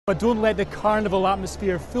But don't let the carnival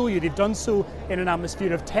atmosphere fool you. They've done so in an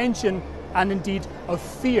atmosphere of tension and indeed of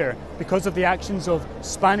fear because of the actions of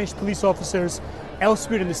Spanish police officers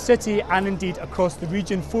elsewhere in the city and indeed across the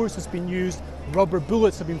region. Force has been used, rubber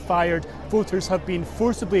bullets have been fired, voters have been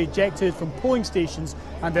forcibly ejected from polling stations,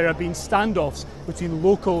 and there have been standoffs between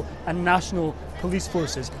local and national police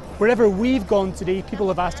forces. Wherever we've gone today, people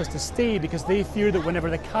have asked us to stay because they fear that whenever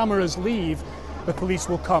the cameras leave, the police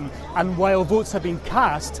will come. And while votes have been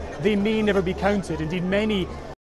cast, they may never be counted. Indeed, many